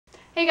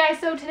Hey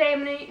guys, so today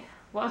I'm gonna,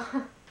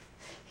 well,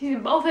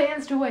 using both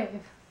hands to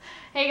wave.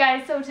 Hey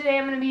guys, so today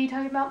I'm gonna be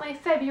talking about my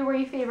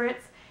February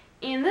favorites,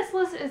 and this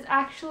list is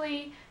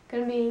actually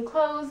gonna be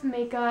clothes,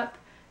 makeup,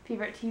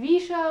 favorite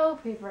TV show,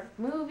 favorite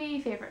movie,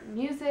 favorite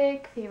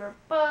music, favorite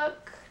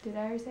book. Did I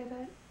already say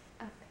that?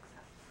 I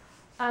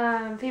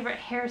think so. Favorite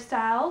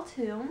hairstyle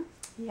too.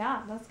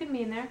 Yeah, that's gonna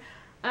be in there.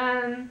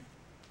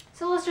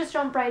 So let's just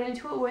jump right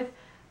into it with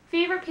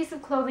favorite piece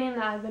of clothing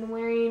that I've been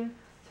wearing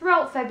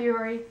throughout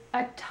February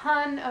a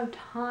ton of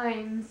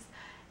times,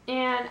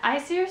 and I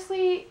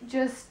seriously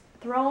just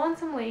throw on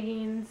some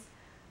leggings,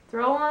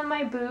 throw on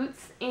my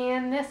boots,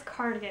 and this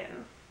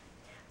cardigan.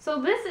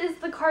 So this is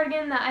the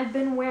cardigan that I've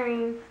been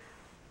wearing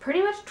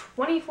pretty much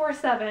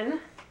 24/7,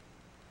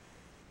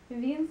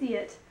 if you can see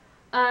it,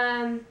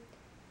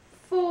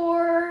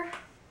 for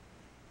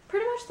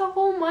pretty much the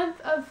whole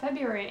month of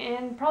February,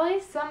 and probably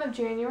some of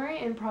January,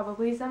 and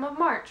probably some of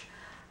March.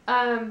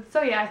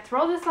 So yeah, I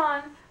throw this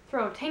on,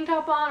 throw a tank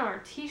top on, or a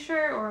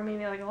t-shirt, or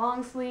maybe like a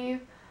long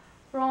sleeve,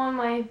 throw on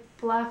my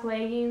black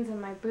leggings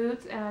and my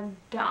boots, and I'm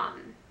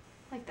done.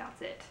 Like,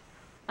 that's it.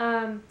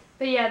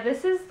 But yeah,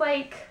 this is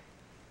like,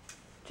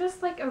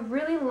 just like a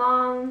really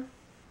long,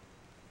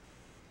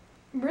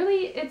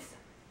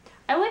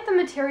 I like the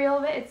material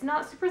of it. It's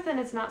not super thin,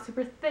 it's not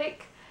super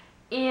thick,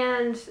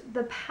 and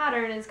the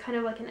pattern is kind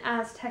of like an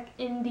Aztec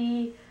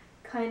indie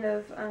kind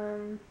of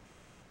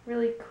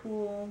really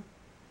cool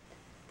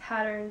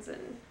patterns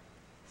and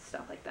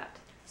stuff like that.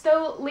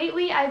 So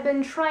lately I've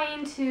been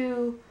trying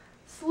to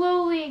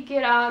slowly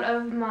get out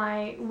of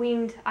my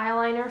winged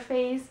eyeliner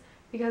phase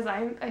because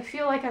I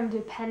feel like I'm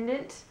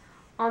dependent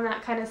on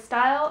that kind of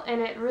style,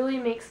 and it really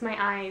makes my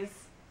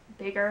eyes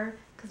bigger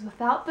because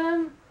without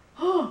them,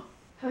 oh,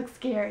 that looks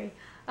scary.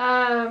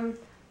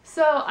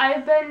 So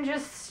I've been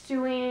just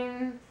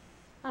doing,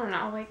 I don't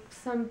know, like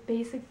some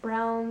basic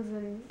browns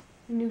and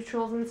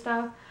neutrals and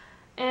stuff.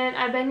 And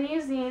I've been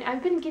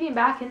getting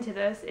back into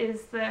this,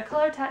 is the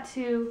Color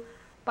Tattoo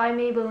by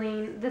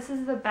Maybelline. This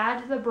is the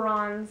Bad to the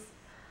Bronze.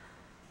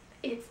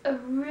 It's a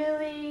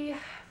really,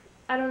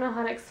 I don't know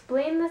how to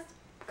explain this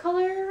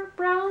color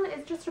brown.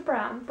 It's just a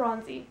brown,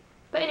 bronzy.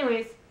 But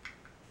anyways,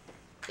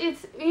 you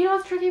know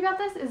what's tricky about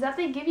this? Is that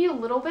they give you a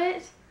little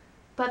bit,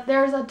 but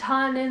there's a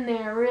ton in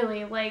there,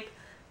 really. Like,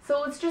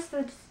 so it's just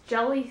this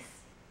jelly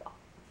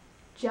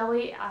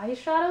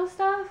eyeshadow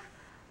stuff.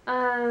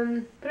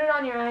 Put it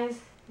on your eyes,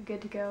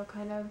 good to go,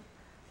 kind of.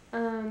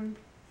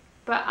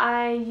 But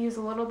I use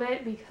a little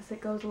bit because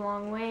it goes a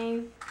long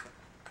way,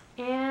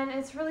 and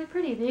it's really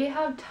pretty. They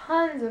have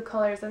tons of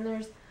colors,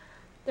 and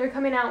they're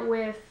coming out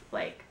with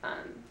like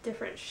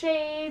different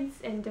shades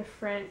and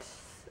different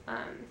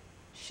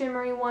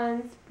shimmery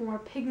ones, more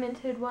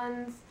pigmented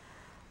ones,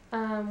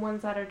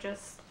 ones that are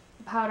just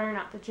powder,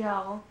 not the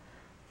gel.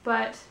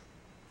 But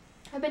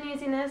I've been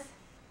using this.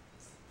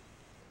 It's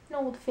an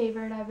old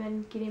favorite I've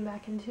been getting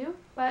back into,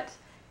 but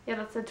yeah,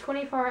 that's a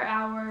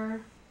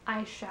 24-hour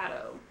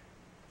eyeshadow.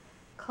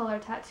 Color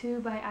Tattoo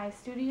by Eye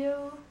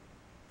Studio,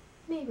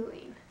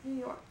 Maybelline, New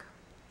York.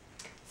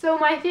 So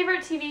my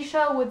favorite TV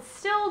show would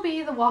still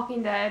be The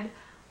Walking Dead.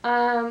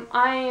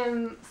 I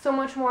am so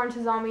much more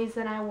into zombies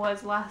than I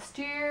was last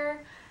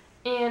year,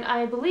 and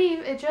I believe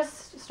it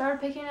just started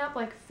picking up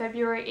like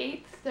February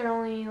 8th. They're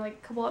only like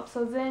a couple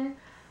episodes in,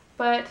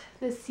 but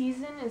the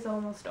season is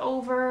almost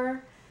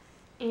over,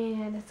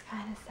 and it's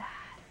kind of sad.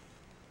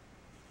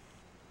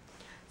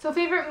 So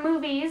favorite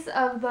movies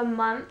of the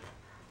month,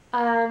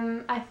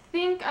 I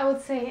think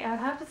I'd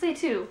have to say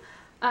two.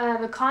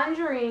 The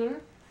Conjuring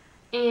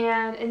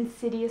and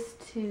Insidious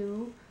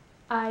 2.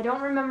 I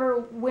don't remember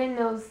when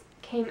those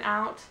came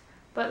out,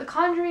 but The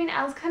Conjuring,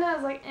 I was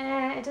like,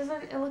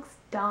 it looks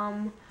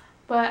dumb.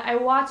 But I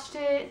watched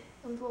it,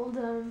 it was a little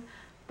dumb,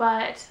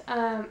 but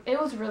it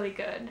was really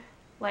good.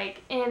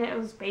 Like, and it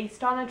was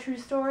based on a true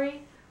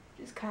story,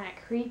 which is kind of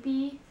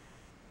creepy,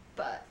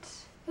 but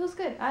it was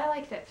good. I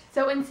liked it.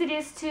 So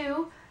Insidious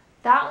 2,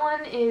 that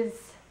one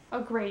is a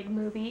great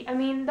movie. I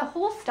mean, the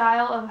whole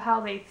style of how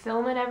they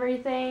film and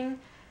everything,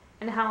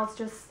 and how it's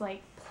just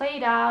like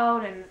played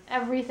out and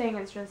everything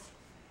is just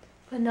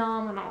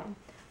phenomenal.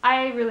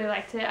 I really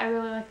liked it. I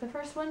really liked the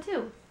first one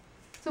too.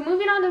 So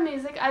moving on to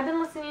music, I've been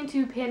listening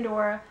to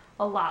Pandora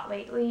a lot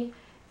lately,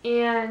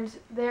 and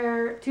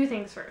there are two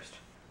things first.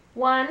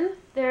 One,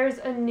 there's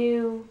a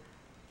new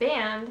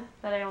band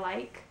that I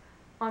like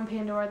on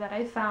Pandora that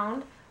I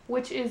found,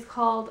 which is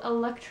called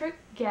Electric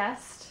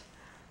Guest.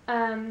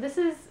 This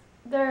is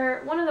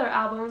one of their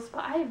albums,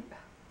 but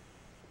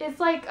it's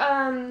like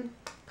kind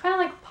of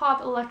like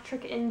pop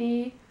electric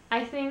indie,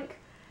 I think.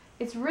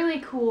 It's really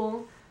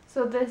cool.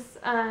 So this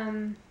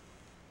album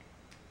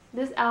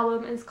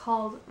is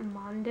called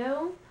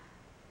Mondo,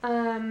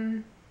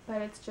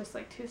 but it's just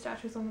like two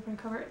statues on the front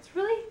cover. It's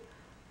really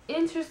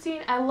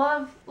interesting. I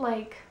love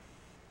like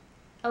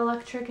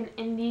electric and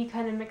indie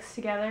kind of mixed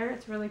together.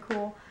 It's really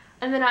cool.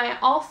 And then I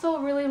also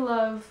really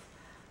love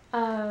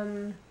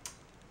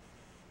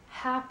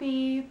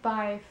Happy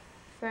by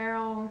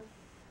Pharrell.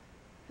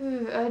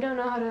 I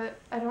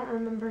don't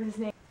remember his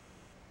name.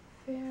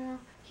 Pharrell.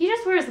 He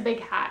just wears a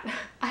big hat.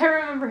 I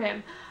remember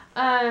him.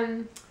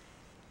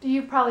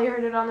 You've probably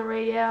heard it on the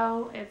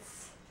radio.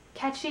 It's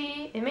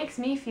catchy. It makes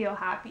me feel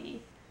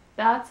happy.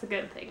 That's a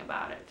good thing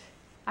about it.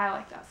 I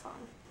like that song.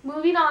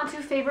 Moving on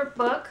to favorite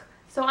book.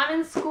 So I'm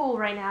in school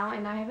right now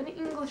and I have an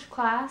English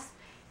class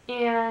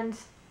and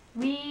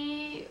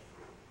we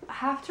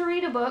have to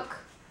read a book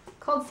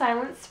called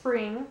Silent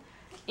Spring,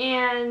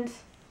 and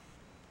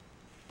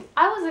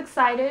I was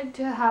excited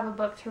to have a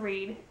book to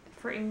read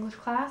for English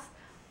class,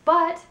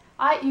 but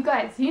you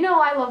guys, you know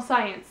I love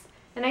science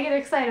and I get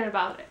excited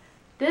about it.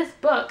 This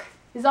book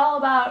is all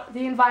about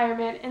the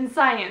environment and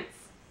science.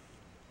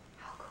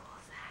 How cool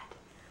is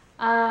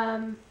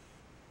that?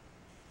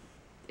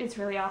 It's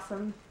really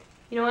awesome.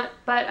 You know what?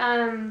 But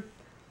I'm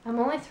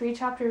only 3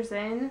 chapters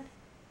in.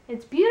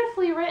 It's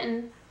beautifully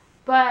written,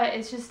 but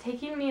it's just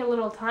taking me a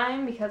little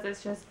time because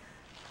it's just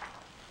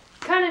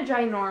kind of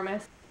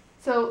ginormous.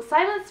 So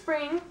Silent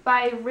Spring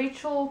by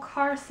Rachel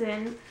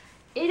Carson.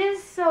 It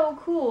is so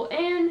cool,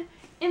 and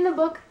in the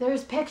book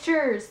there's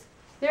pictures.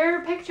 There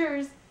are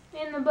pictures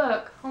in the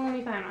book. Hold on, let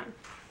me find one.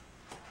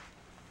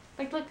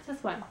 Like, look at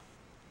this one.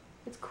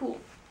 It's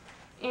cool.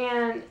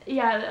 And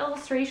yeah, the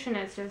illustration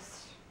is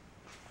just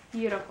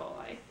beautiful,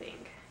 I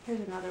think.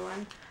 Here's another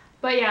one.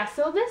 But yeah,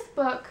 so this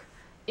book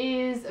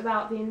is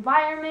about the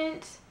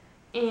environment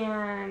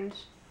and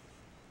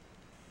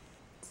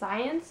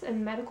science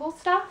and medical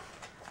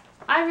stuff.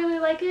 I really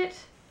like it.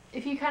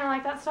 If you kind of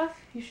like that stuff,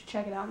 you should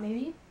check it out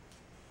maybe.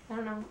 I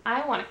don't know.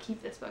 I want to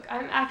keep this book.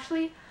 I'm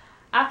actually,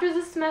 after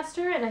this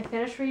semester and I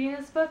finish reading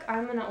this book,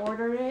 I'm going to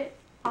order it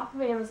off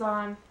of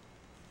Amazon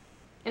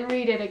and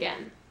read it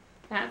again.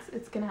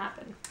 It's going to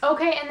happen.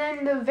 Okay, and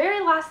then the very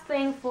last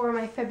thing for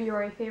my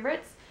February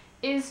favorites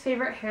is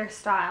favorite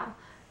hairstyle.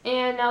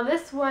 And now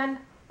this one,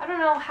 I don't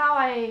know how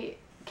I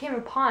came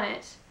upon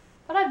it,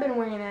 but I've been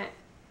wearing it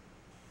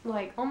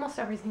like almost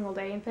every single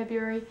day in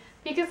February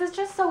because it's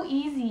just so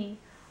easy.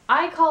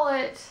 I call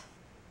it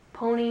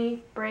pony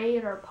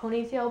braid or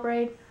ponytail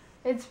braid.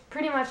 It's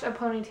pretty much a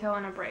ponytail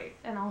and a braid,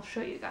 and I'll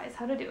show you guys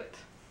how to do it.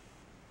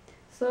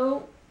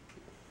 So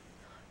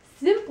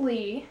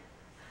simply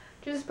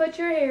just put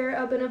your hair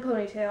up in a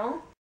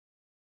ponytail.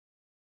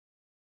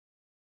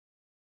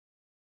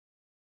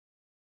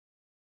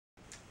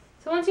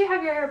 So once you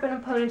have your hair up in a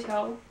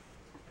ponytail,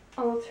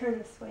 I'll turn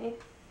this way.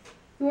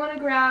 You want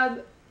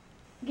to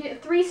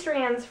get 3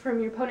 strands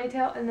from your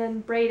ponytail and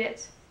then braid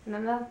it, and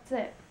then that's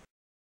it.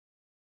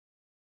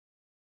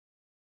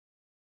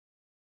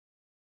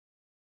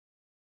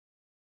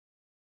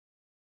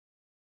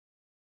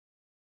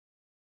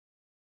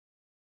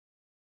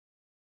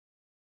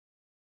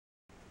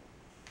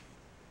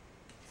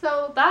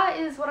 So that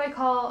is what I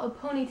call a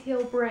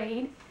ponytail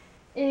braid.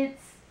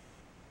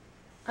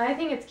 I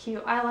think it's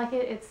cute. I like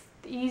it. It's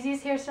the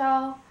easiest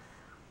hairstyle.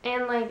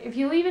 And like, if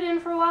you leave it in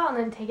for a while and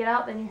then take it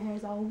out, then your hair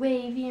is all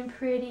wavy and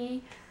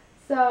pretty.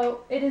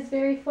 So it is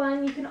very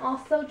fun. You can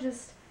also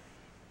just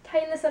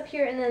tighten this up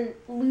here and then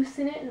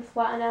loosen it and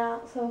flatten it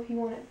out. So if you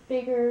want it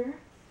bigger.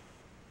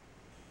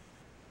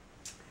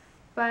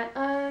 But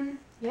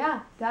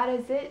yeah, that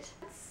is it.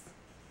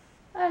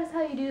 That is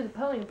how you do the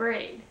pony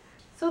braid.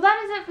 So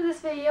that is it for this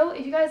video.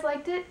 If you guys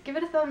liked it, give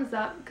it a thumbs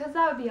up because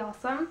that would be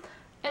awesome.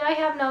 And I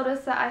have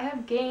noticed that I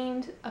have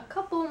gained a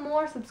couple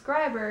more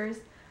subscribers,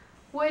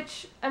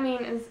 which, I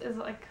mean, is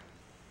like,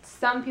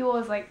 some people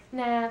is like,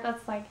 nah,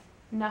 that's like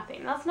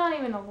nothing. That's not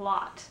even a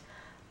lot.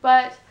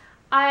 But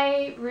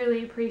I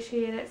really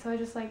appreciate it, so I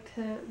just like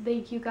to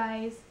thank you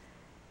guys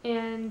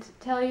and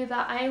tell you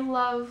that I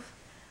love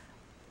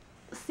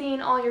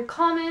seeing all your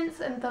comments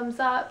and thumbs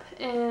up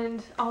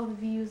and all the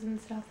views and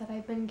stuff that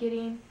I've been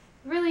getting.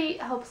 It really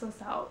helps us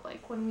out,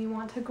 like when we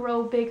want to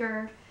grow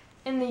bigger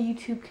in the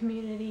YouTube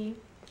community.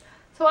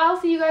 So I'll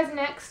see you guys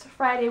next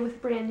Friday with a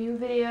brand new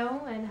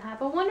video, and have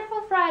a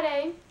wonderful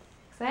Friday,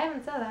 because I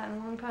haven't said that in a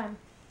long time.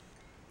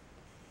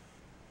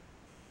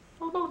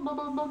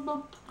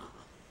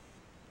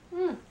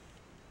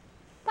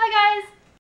 Bye guys!